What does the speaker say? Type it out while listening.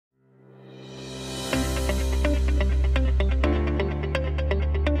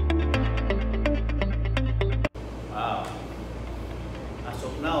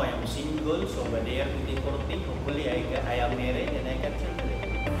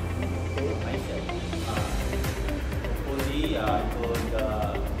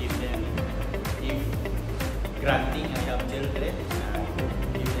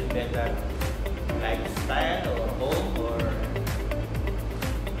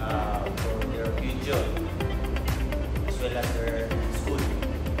well as her school.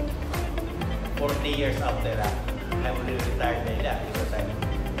 40 years after that, I will retire by that because I'm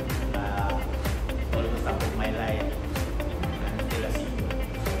almost up of my life. I'm still a senior.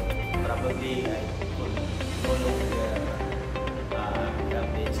 So probably I could no longer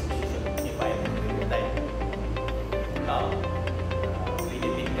have the institution if I will retire. Now,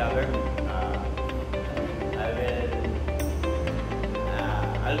 Philippine government,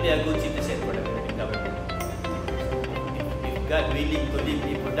 I'll be a good citizen for the Philippine government. If God willing to leave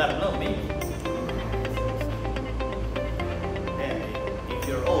me for that, no, maybe. If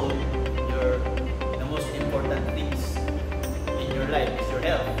you're old, the most important things in your life is your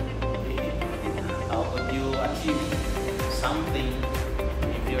health. How could you achieve something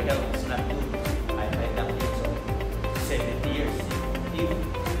if your health is not good? I might have been so 70 years.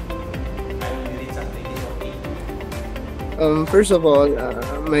 If I will reach something, it's okay. First of all,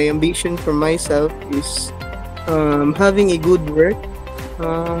 my ambition for myself is having a good work,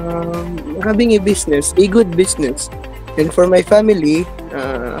 having a good business. And for my family,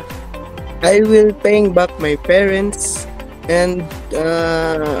 I will paying back my parents, and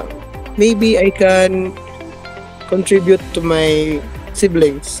maybe I can contribute to my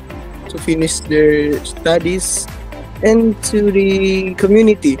siblings to finish their studies and to the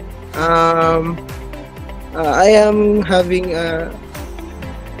community. I am having a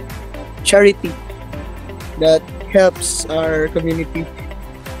charity that helps our community.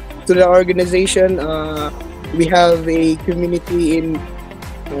 To the organization, we have a community in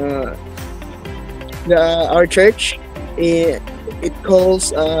our church. It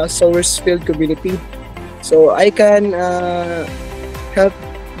calls Sowersfield Community. So I can help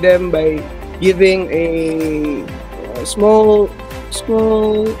them by giving a small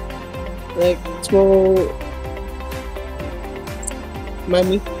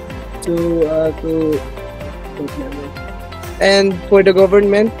money to and for the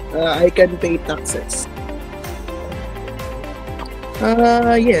government, I can pay taxes.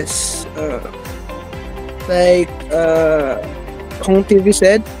 Yes, like Kong TV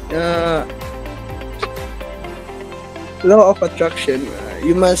said, law of attraction.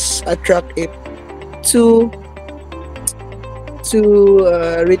 You must attract it to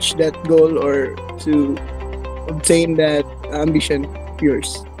reach that goal or to obtain that ambition of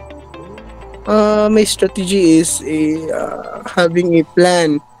yours. My strategy is having a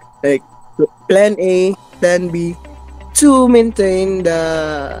plan, like plan A, plan B, to maintain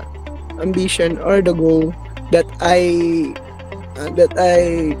the ambition or the goal that I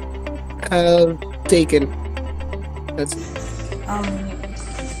have taken. That's it.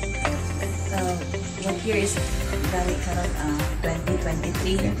 What year is Gary karon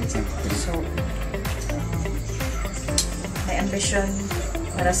 2023. So my ambition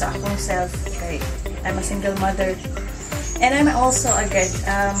para sa akong self, kay I'm a single mother and I'm also a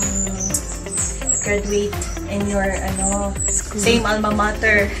graduate in your same alma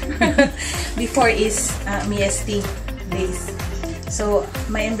mater. Before is MST days. So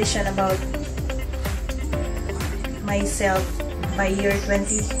my ambition about myself by year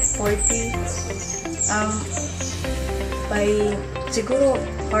 2040, by siguro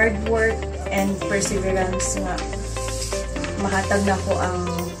hard work and perseverance nga mahatag na ko ang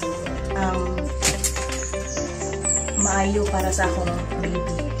maayo para sa akong baby.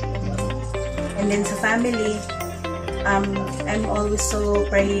 And then sa family, I'm always so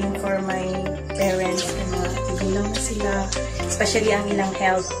praying for my parents na igulang na sila, especially ang ilang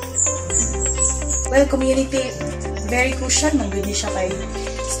health. Well, community, very crucial man gud siya kay,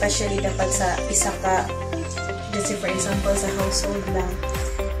 especially dapat sa isa ka, let's say for example sa household lang,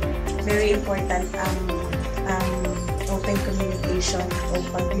 very important ang open communication o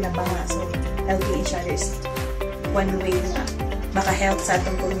pagtinabanga, so helping each other's one way na maka-help sa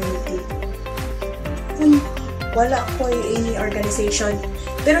atong community. Wala ko any organization,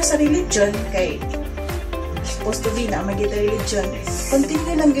 pero sa religion kay supposed to be na magita religion,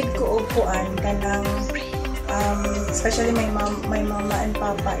 continue lang gid ko og kuan kanang especially my mama and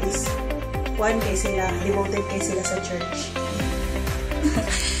papa is kuan kay sila, devoted kay sila sa church.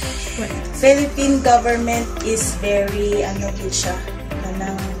 Philippine government is very gid siya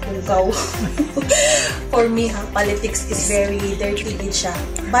kanang hugaw. For me politics is very dirty gid siya,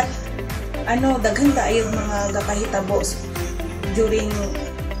 but daghan kaayo mga gakahitabo during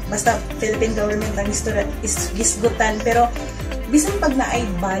basta Philippine government ang is gisgutan, pero bisan pag naay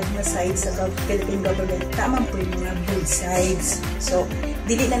bad na sides sa Philippine government, tamang po yung mga good sides. So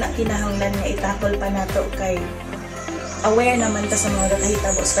dili na kinahanglan nga itakol pa nato kay aware naman ta sa mga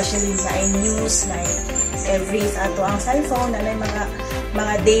gakahitabo, especially na ay news na every sa ato ang cellphone na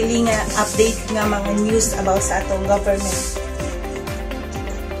mga daily nga update nga mga news about sa atong government.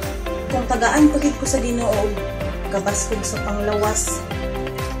 Kung tagaan pagid ko sa Ginoo, kabaskog sa panglawas,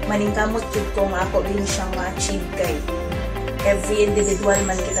 maningkamot jud ko nga ako din siyang ma-achieve kay every individual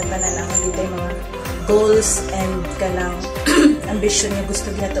man kita tanan ang gitay mga goals and kanang ambition nga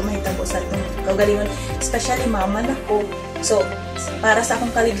gusto niya to mahitabo sa atong kaugalingon, especially mama na ko. So para sa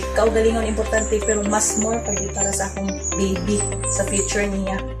akong kaugalingon importante, pero mas more pagid para sa akong baby sa future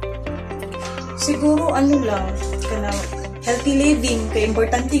niya. Siguro ano lang kanang healthy living, kay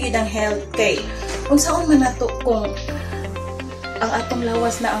importante gid ang health, kay kung saan man nato kung ang atong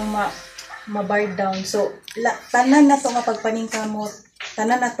lawas na ang ma-bar down. So tanan na to nga pagpaningkamot,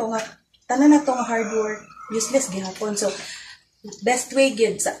 tanan na to nga hard work useless gihapon. So best way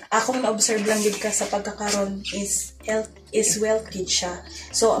gid sa akong na-observe lang gid ka sa pagkakaron is health is wealth gid siya.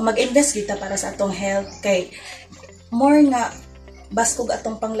 So mag-invest gid ta para sa atong health, kay more nga baskog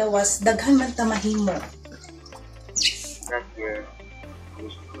atong panglawas daghan man ta mahimo. That year, you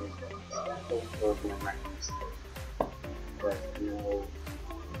should do that. Don't your mind. But you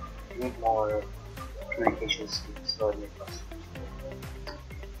need more communication skills for your customers.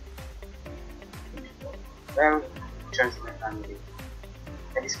 Well, turns to my family.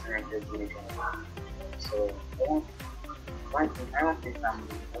 I disconnected with each other. So I want my family. I want my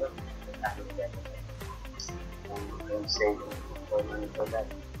family that. I don't save for money for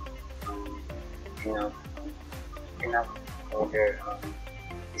that. Enough for their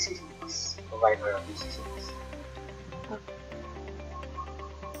necessities, provide our necessities.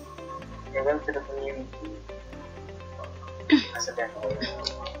 They went to the community as a vendor.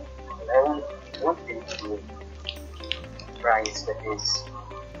 I want them to price that is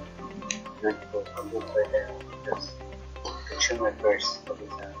good for them, because consumer first of the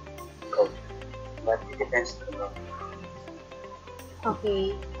culture. But it depends on the government.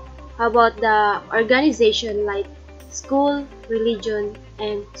 Okay. How about the organization like school, religion,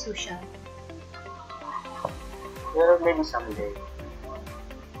 and social? Well, maybe someday.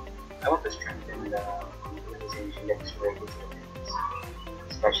 I want to strengthen the organization that is related to this,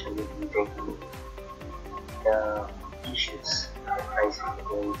 especially in taking the issues that rising the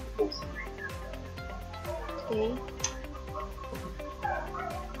way facing right now. Okay.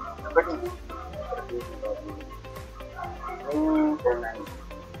 According to their management,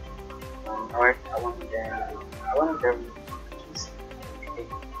 I want them to take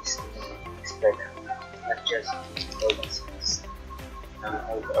this better, not just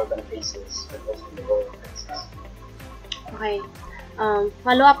urban places, but also in the rural places. Okay.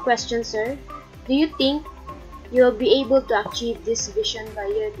 Follow-up question, sir. Do you think you'll be able to achieve this vision by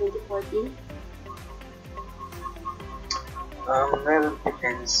year 2014? Well, it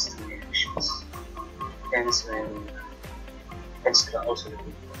depends on the issues. Depends also the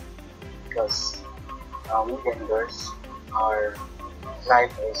people, because we vendors, our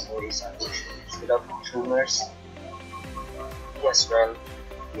life also is an issue. Without consumers, we as well,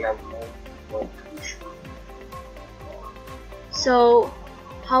 we have no issue. So,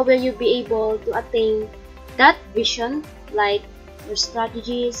 how will you be able to attain that vision, like your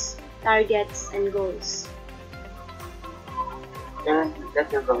strategies, targets, and goals? And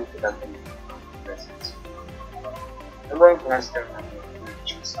that you're going to document presence. I'm going to master my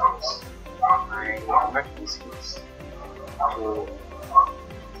marketing skills, my marketing skills to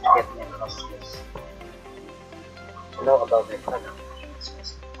get my customers to know about my product,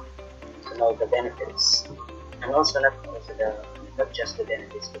 to know the benefits, and also not just the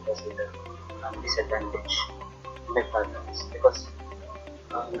benefits, but also the disadvantage of my products, because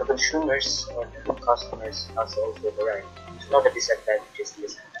the consumers or the customers has also the right to know the disadvantages and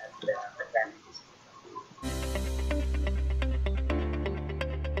the advantages